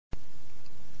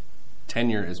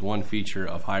Tenure is one feature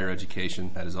of higher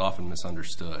education that is often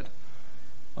misunderstood.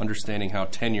 Understanding how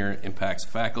tenure impacts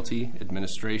faculty,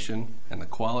 administration, and the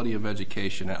quality of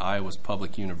education at Iowa's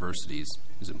public universities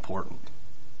is important.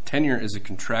 Tenure is a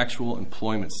contractual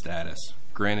employment status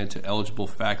granted to eligible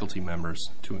faculty members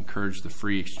to encourage the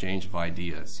free exchange of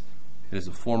ideas. It is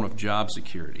a form of job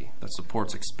security that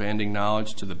supports expanding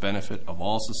knowledge to the benefit of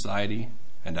all society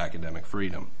and academic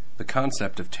freedom. The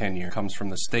concept of tenure comes from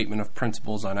the Statement of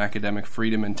Principles on Academic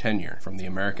Freedom and Tenure from the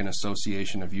American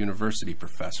Association of University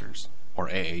Professors, or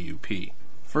AAUP.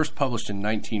 First published in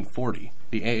 1940,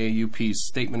 the AAUP's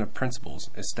Statement of Principles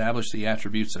established the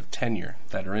attributes of tenure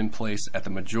that are in place at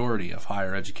the majority of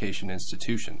higher education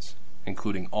institutions,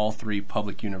 including all 3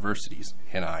 public universities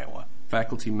in Iowa.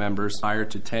 Faculty members hired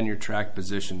to tenure-track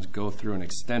positions go through an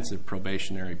extensive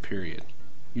probationary period,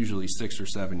 usually 6 or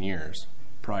 7 years,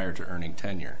 prior to earning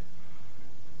tenure.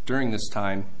 During this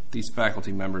time, these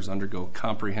faculty members undergo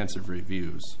comprehensive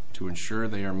reviews to ensure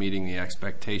they are meeting the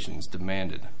expectations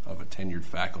demanded of a tenured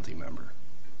faculty member.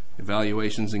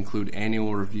 Evaluations include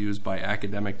annual reviews by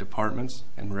academic departments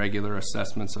and regular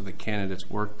assessments of the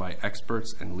candidate's work by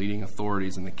experts and leading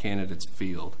authorities in the candidate's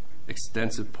field.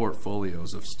 Extensive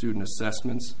portfolios of student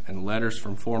assessments and letters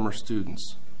from former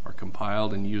students are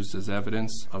compiled and used as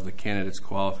evidence of the candidate's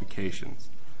qualifications.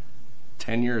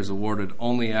 Tenure is awarded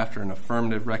only after an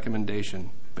affirmative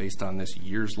recommendation based on this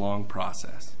years-long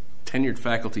process. Tenured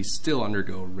faculty still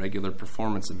undergo regular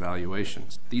performance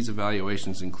evaluations. These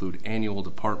evaluations include annual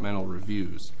departmental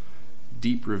reviews,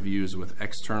 deep reviews with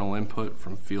external input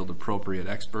from field-appropriate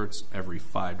experts every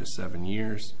 5 to 7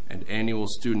 years, and annual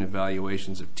student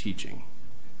evaluations of teaching.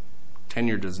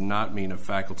 Tenure does not mean a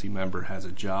faculty member has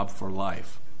a job for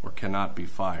life or cannot be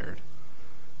fired.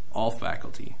 All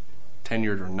faculty,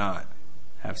 tenured or not,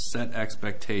 have set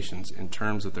expectations in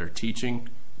terms of their teaching,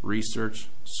 research,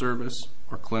 service,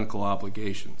 or clinical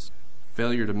obligations.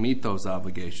 Failure to meet those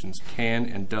obligations can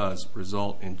and does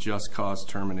result in just cause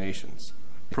terminations.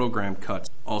 Program cuts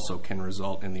also can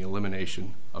result in the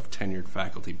elimination of tenured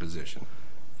faculty positions.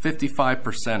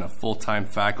 55% of full-time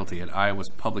faculty at Iowa's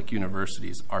public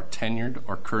universities are tenured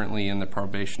or currently in the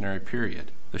probationary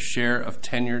period. The share of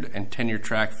tenured and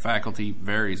tenure-track faculty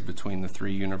varies between the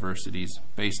 3 universities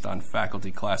based on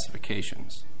faculty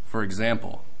classifications. For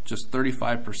example, just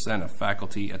 35% of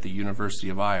faculty at the University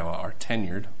of Iowa are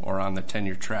tenured or on the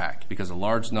tenure track because a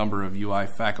large number of UI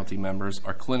faculty members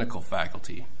are clinical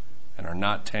faculty and are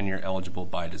not tenure eligible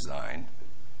by design.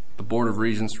 The Board of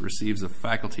Regents receives a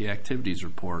faculty activities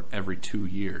report every 2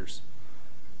 years.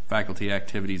 Faculty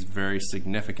activities vary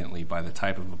significantly by the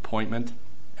type of appointment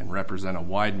and represent a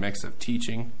wide mix of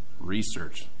teaching,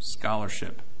 research,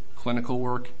 scholarship, clinical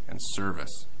work, and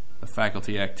service. The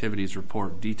Faculty Activities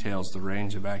Report details the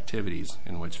range of activities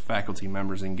in which faculty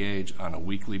members engage on a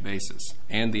weekly basis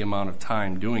and the amount of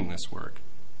time doing this work,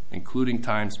 including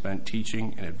time spent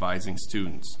teaching and advising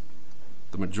students.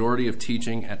 The majority of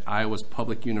teaching at Iowa's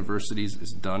public universities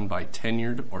is done by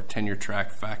tenured or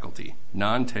tenure-track faculty.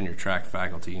 Non-tenure-track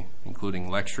faculty,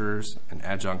 including lecturers and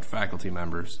adjunct faculty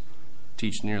members,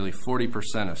 teach nearly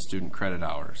 40% of student credit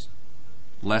hours.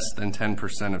 Less than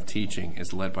 10% of teaching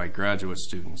is led by graduate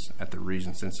students at the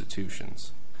Regents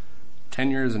institutions.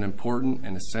 Tenure is an important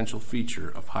and essential feature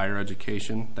of higher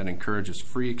education that encourages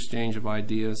free exchange of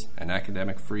ideas and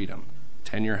academic freedom.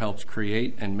 Tenure helps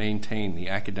create and maintain the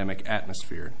academic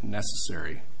atmosphere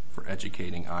necessary for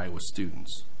educating Iowa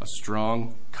students. A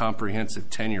strong, comprehensive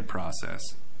tenure process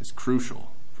is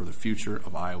crucial for the future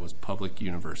of Iowa's public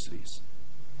universities.